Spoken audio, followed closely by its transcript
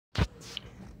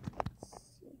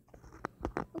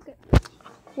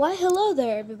Why hello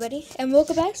there everybody, and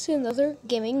welcome back to another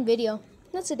gaming video.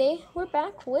 Now today, we're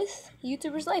back with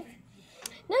YouTuber's Life.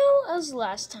 Now, as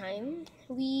last time,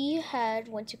 we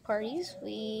went to parties,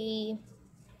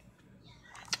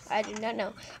 I do not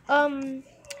know.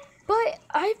 But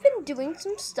I've been doing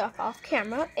some stuff off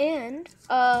camera, and,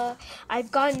 I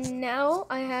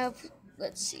have,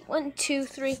 let's see, 1, 2,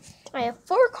 3, I have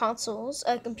 4 consoles,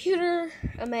 a computer,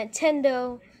 a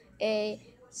Nintendo, a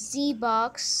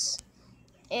Z-Box,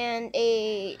 and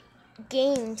a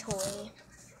game toy.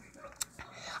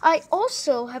 I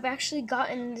also have actually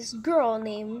gotten this girl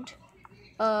named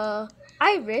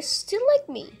Iris to like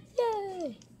me.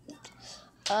 Yay!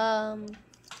 And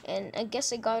I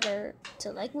guess I got her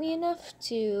to like me enough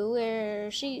to where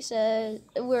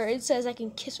it says I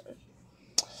can kiss her.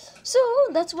 So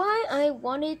that's why I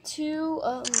wanted to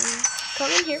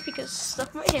come in here because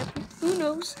stuff might happen. Who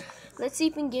knows? Let's see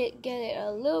if we can get it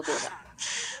a little bit up.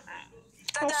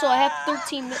 Also, I have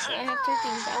 13,000. I have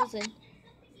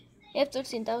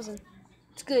 13,000.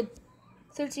 It's good.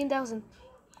 13,000.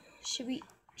 Should we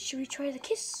try the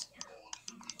kiss?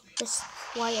 Let's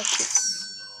try a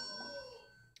kiss.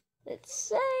 Let's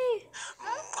say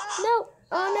no.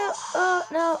 Oh no. Oh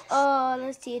no. Oh,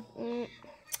 let's see it.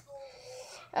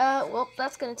 Well,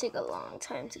 that's gonna take a long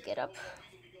time to get up.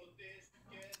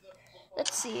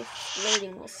 Let's see if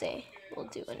loading will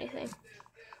do anything.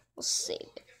 We'll save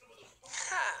it.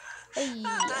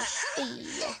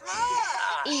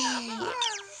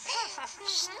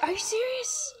 Are you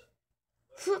serious?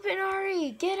 Flippin'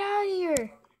 Ari, get out of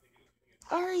here!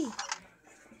 Ari,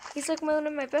 he's like one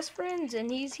of my best friends,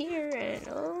 and he's here, and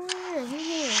oh yeah, he's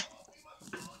here.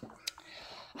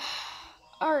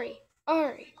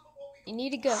 Ari, you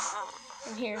need to go.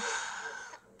 I'm here.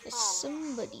 There's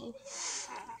somebody.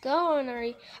 Go on,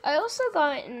 Ari. I also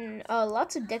gotten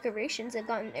lots of decorations. I've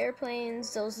gotten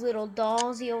airplanes, those little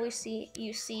dolls you see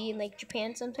in like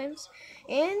Japan sometimes,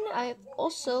 and I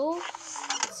also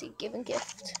give a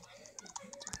gift.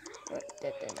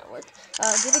 That did not work.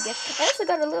 Give a gift. I also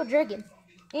got a little dragon,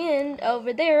 and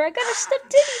over there I got a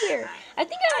stuffed teddy bear. I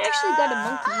think I actually got a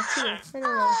monkey too. I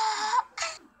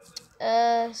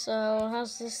don't know. So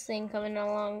how's this thing coming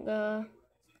along?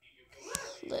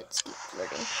 Let's keep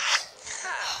flirting.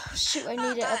 Shoot, I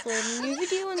need to upload a new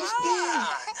video on this game.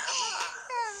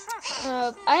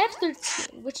 I have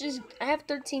 13, I have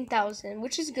 13,000,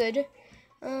 which is good.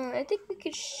 I think we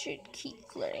should keep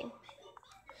flirting.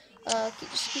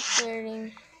 Just keep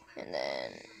flirting, and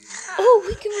then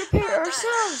we can repair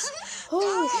ourselves.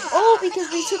 Because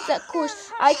we took that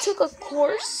course. I took a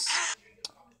course,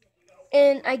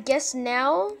 and I guess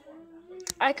now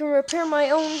I can repair my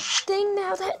own thing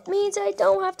now. That means I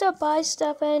don't have to buy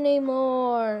stuff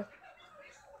anymore.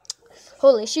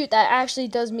 Holy shoot, that actually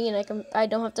does mean I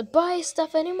don't have to buy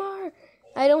stuff anymore.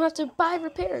 I don't have to buy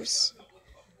repairs.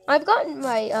 I've gotten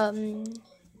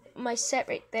my set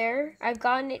right there. I've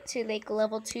gotten it to like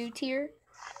level 2 tier.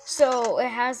 So it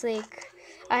has like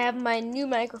I have my new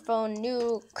microphone,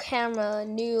 new camera,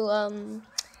 new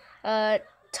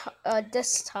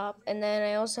desktop, and then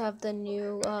I also have the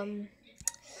new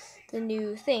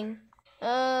thing.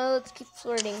 Let's keep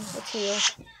flirting. Let's heal.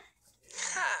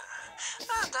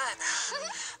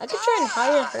 I could try and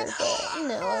hire her, but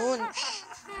no, I wouldn't.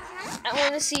 I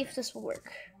want to see if this will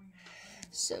work.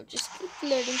 So just keep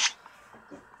flirting.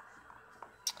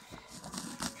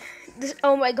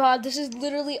 Oh my god, this is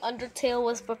literally Undertale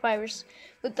with Papyrus.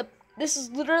 This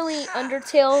is literally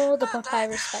Undertale the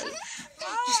Papyrus fight.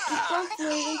 Just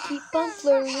keep on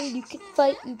flirting. You could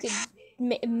fight, you could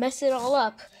mess it all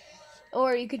up,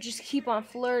 or you could just keep on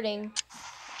flirting,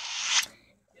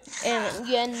 and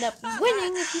you end up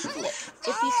winning if you flirt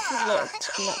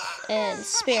enough and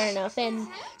spare enough and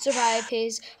survive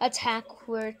his attack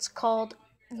where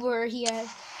he has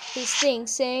his thing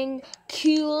saying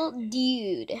 "cool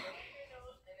dude."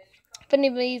 If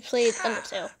anybody played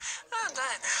Undertale,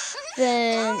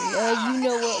 then you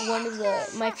know what one of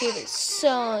my favorite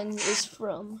songs is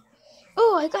from.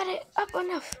 Oh, I got it up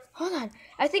enough. Hold on.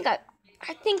 I think a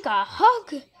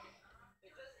hug.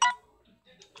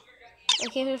 I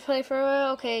came to play for a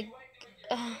while. Okay.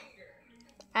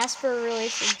 Ask for a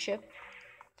relationship.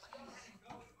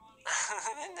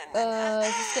 Is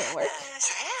this gonna work?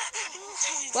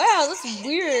 Wow, that's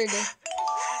weird.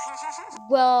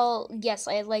 Well, yes,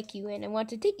 I like you and I want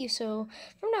to date you, so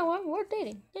from now on, we're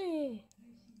dating. Yay.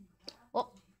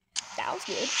 Well, that was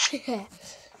good.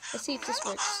 Let's see if this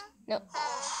works. Nope.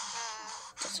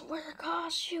 Doesn't work. Oh,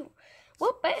 shoot.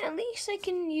 Well, but at least I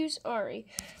can use Ari.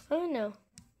 I don't know.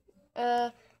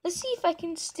 Let's see if I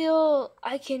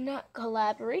cannot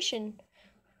collaboration.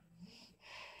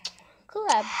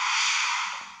 Collab.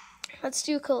 Let's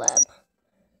do a collab.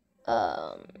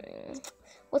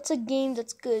 What's a game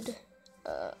that's good?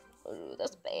 Ooh,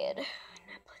 that's bad. I'm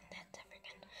not playing that ever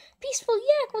again. Peaceful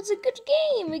Yak was a good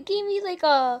game. It gave me like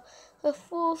a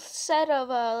full set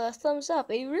of thumbs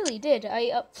up. It really did.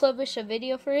 I published a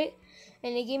video for it,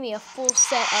 and it gave me a full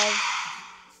set of.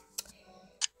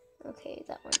 Okay,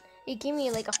 that one. It gave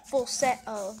me like a full set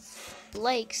of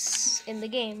likes in the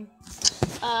game.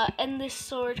 Endless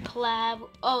Sword collab.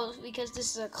 Oh, because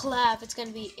this is a collab, it's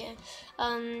gonna be.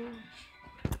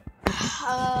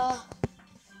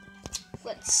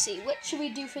 Let's see. What should we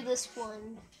do for this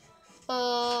one?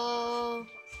 I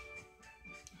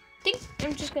think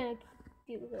I'm just gonna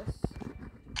do this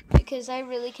because I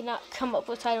really cannot come up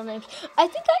with title names. I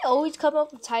think I always come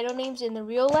up with title names in the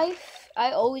real life.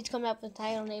 I always come up with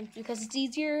title names because it's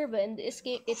easier, but in this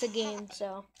game, it's a game,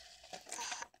 so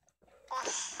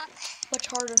much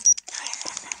harder.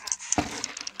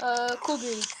 Cool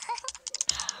Greedy.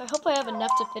 I hope I have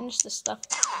enough to finish this stuff.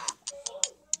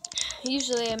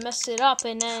 Usually I mess it up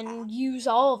and then use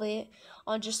all of it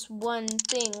on just one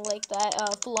thing, like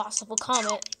that philosophical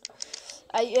comment.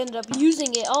 I end up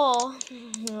using it all,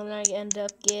 and I end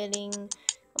up getting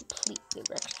completely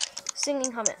wrecked.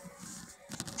 Singing comment.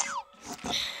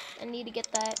 I need to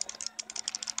get that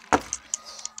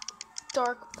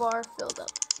dark bar filled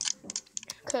up,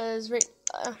 cause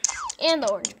and the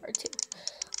orange bar too.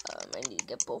 I need to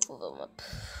get both of them up.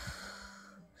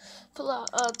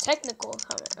 Technical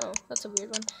comment. Oh, that's a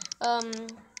weird one.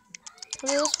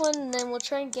 This one, and then we'll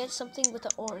try and get something with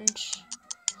the orange.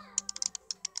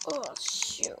 Oh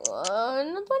shoot!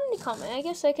 Not any comment. I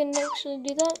guess I can actually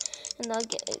do that, and I'll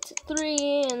get it to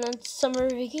 3, and then summer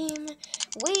of a game.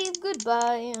 Wave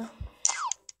goodbye.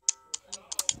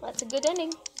 That's a good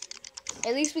ending.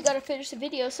 At least we gotta finish the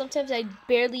video. Sometimes I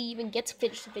barely even get to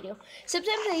finish the video.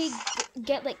 Sometimes I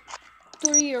get like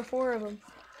 3 or 4 of them.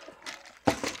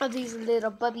 Of these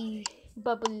little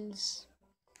bubbles.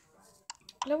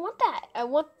 I don't want that. I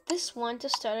want this one to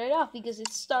start it off because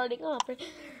it's starting off.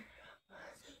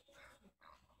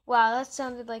 Wow, that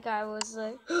sounded like I was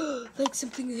like, like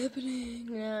something's happening.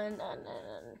 No.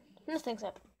 Nothing's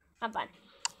happening. I'm fine.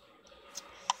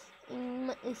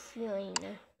 It's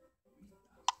fine.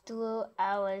 2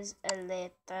 hours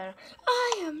later.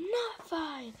 I am not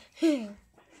fine.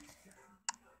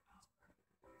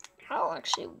 That'll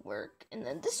actually work, and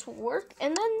then this will work,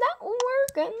 and then that will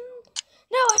work, and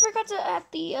no, I forgot to add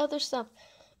the other stuff.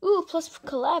 Ooh, plus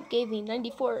collab gave me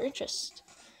 94 interest.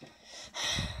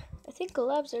 I think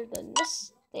collabs are the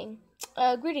next thing.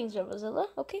 Greetings, Rebozilla.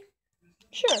 Okay,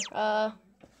 sure.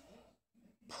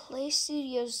 Play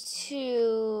Studios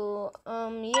 2.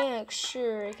 Yeah,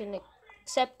 sure, I can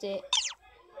accept it.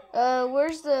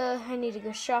 Where's the? I need to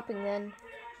go shopping then.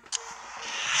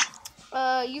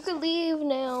 You can leave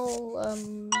now.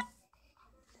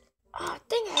 Ah,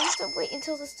 dang it, I have to wait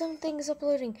until this dumb thing is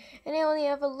uploading. And I only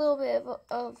have a little bit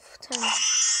of time.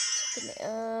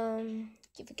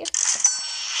 Give a gift.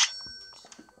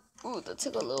 Ooh, that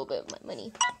took a little bit of my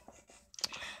money.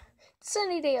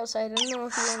 Sunny day outside. I don't know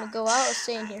if you want to go out or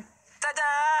stay in here.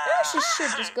 I actually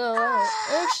should just go out.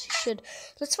 I actually should.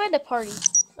 Let's find a party.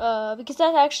 Because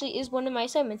that actually is one of my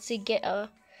assignments, to get a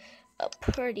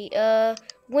party.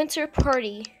 Winter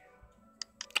party.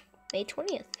 May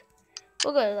 20th.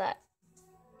 We'll go to that.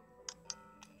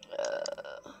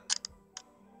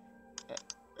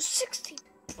 60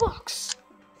 bucks.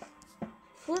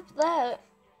 Flip that.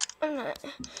 I'm not.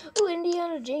 Ooh,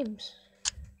 Indiana James.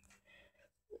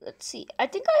 Let's see. I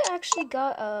think I actually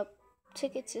got a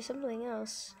ticket to something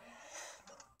else.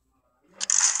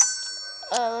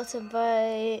 Let's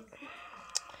invite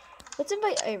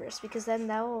Iris, because then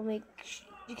that will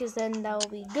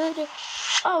be good.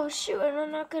 Oh shoot, and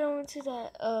I'm not gonna into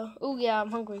that. Oh yeah, I'm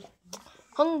hungry.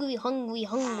 Hungry.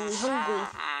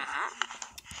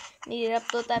 Need to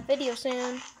upload that video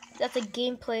soon. That's a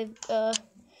gameplay.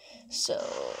 So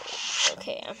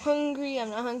okay, I'm hungry. I'm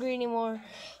not hungry anymore.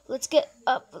 Let's get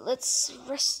up. Let's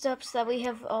rest up so that we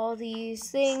have all these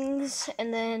things,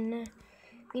 and then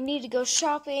we need to go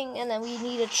shopping, and then we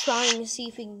need to try and see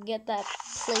if we can get that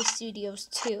Play Studios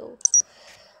 2.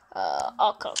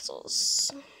 All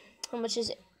consoles. How much is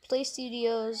it? Play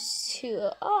Studios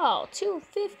 2. Oh,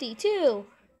 $252. Do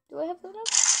I have that up?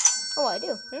 Oh, I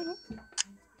do.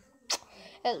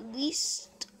 At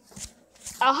least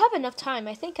I'll have enough time.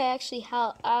 I think I actually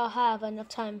I'll have enough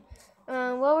time.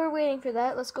 While we're waiting for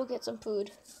that, let's go get some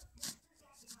food.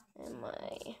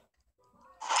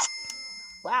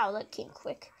 Wow, that came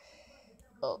quick.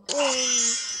 Oh,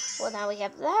 well, now we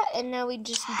have that, and now we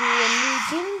just do a new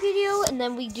gaming video, and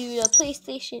then we do the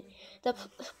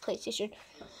PlayStation.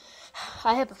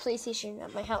 I have a PlayStation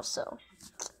at my house, so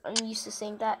I'm used to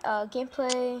saying that.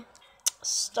 Gameplay,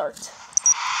 start.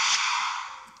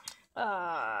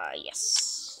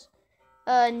 Yes.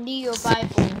 Neo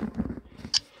Bible.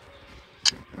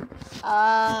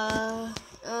 Are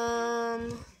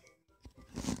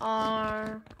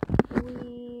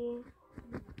we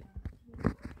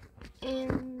in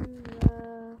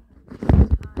the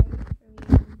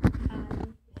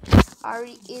are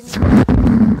we in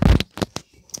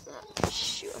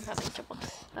shoot, I'm having trouble.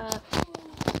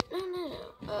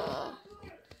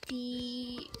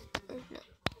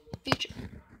 Future.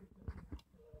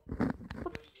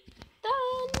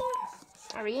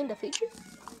 Are we in the future?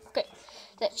 Okay,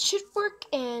 that should work,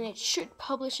 and it should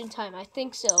publish in time. I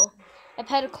think so. I've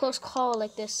had a close call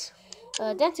like this.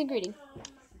 Dancing greeting.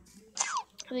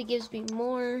 It gives me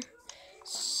more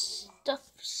stuff.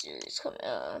 Series coming.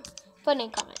 Fun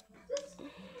and comment.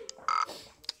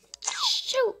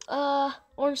 Shoot.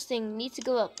 Orange thing needs to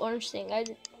go up. Orange thing. I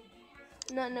did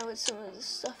not know what some of this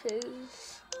stuff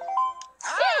is.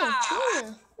 Yeah.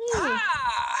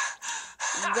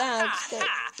 Wow, it's good.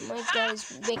 My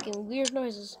guy's making weird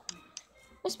noises.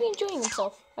 Must be enjoying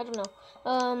himself. I don't know.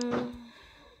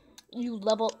 You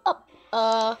level up.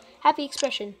 Happy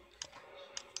expression.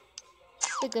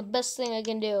 Like the best thing I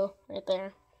can do right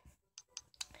there.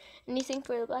 Anything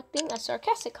for the black thing? A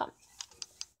sarcastic comment.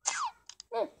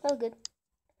 That was good.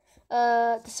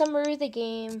 The summary of the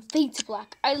game, Fade to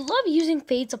Black. I love using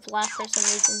Fade to Black for some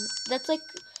reason. That's like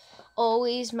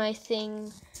always my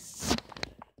thing.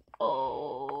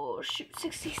 Oh, shoot,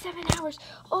 67 hours.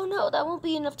 Oh no, that won't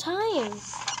be enough time.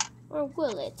 Or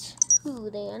will it? Who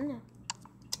then?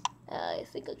 I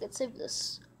think I could save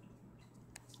this.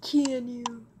 Can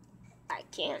you? I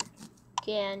can.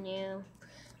 Can you?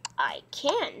 I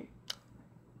can.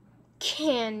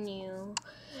 Can you?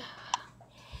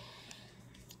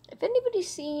 If anybody's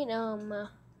seen, ooh,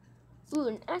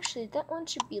 and actually that one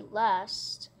should be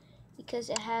last because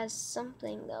it has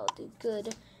something that'll do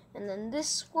good. And then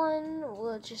this one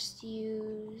we'll just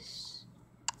use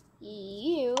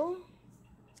you.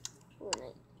 Ooh,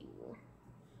 not you.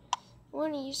 I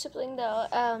want to use something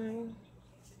that'll,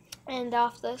 end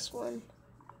off this one.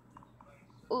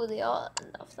 Oh, they all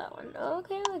end off that one.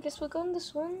 Okay, I guess we'll go on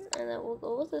this one, and then we'll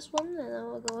go with this one, and then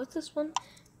we'll go with this one,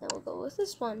 and we'll go with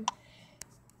this one.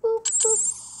 Boop,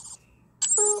 boop,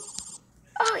 boop.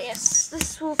 Oh, yes,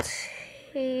 this will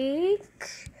take...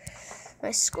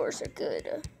 My scores are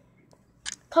good.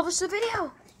 Publish the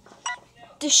video!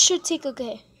 This should take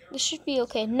okay. This should be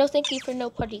okay. No thank you for no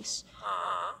putties.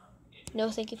 No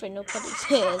thank you for no putties.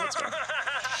 Yeah, that's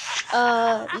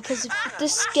right. Because if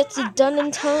this gets done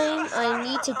in time, I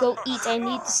need to go eat. I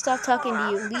need to stop talking to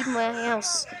you. Leave my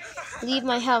house. Leave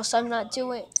my house. I'm not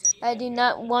doing... I do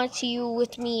not want you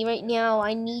with me right now.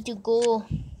 I need to go.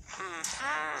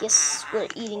 Yes, we're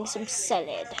eating some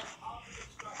salad.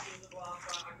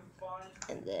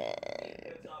 And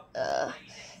then,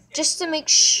 just to make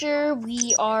sure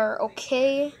we are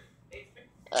okay,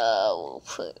 we'll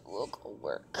go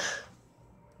work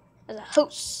as a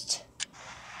host.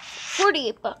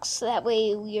 48 bucks. That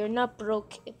way we are not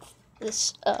broke if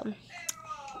this,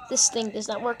 this thing does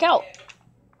not work out.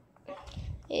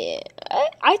 Yeah,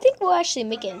 I think we'll actually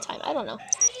make it in time. I don't know.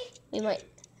 We might.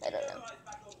 I don't know.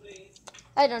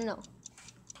 I don't know.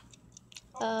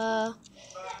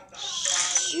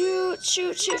 Shoot.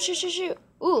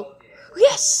 Ooh.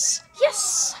 Yes!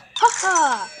 Yes!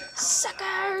 Haha!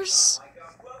 Suckers!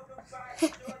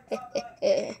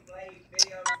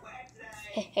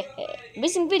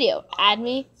 Missing video. Add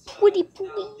me. Pretty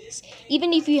please.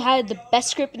 Even if you had the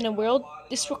best script in the world,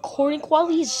 this recording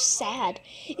quality is sad.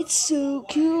 It's so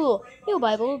cool. Neo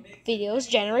Bible videos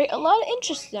generate a lot of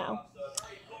interest now.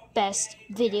 Best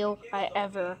video I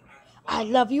ever. I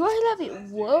love you.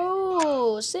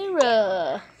 Whoa,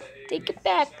 Sarah. Take it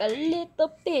back a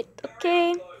little bit,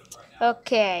 okay?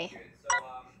 Okay.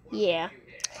 Yeah.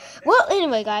 Well,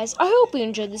 anyway, guys, I hope you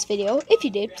enjoyed this video. If you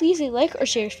did, please leave a like or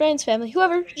share with friends, family,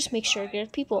 whoever. Just make sure to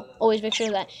get people. Always make sure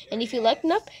of that. And if you liked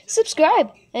enough,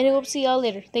 subscribe. And I hope to see y'all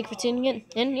later. Thank you for tuning in.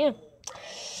 And yeah,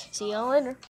 see y'all later.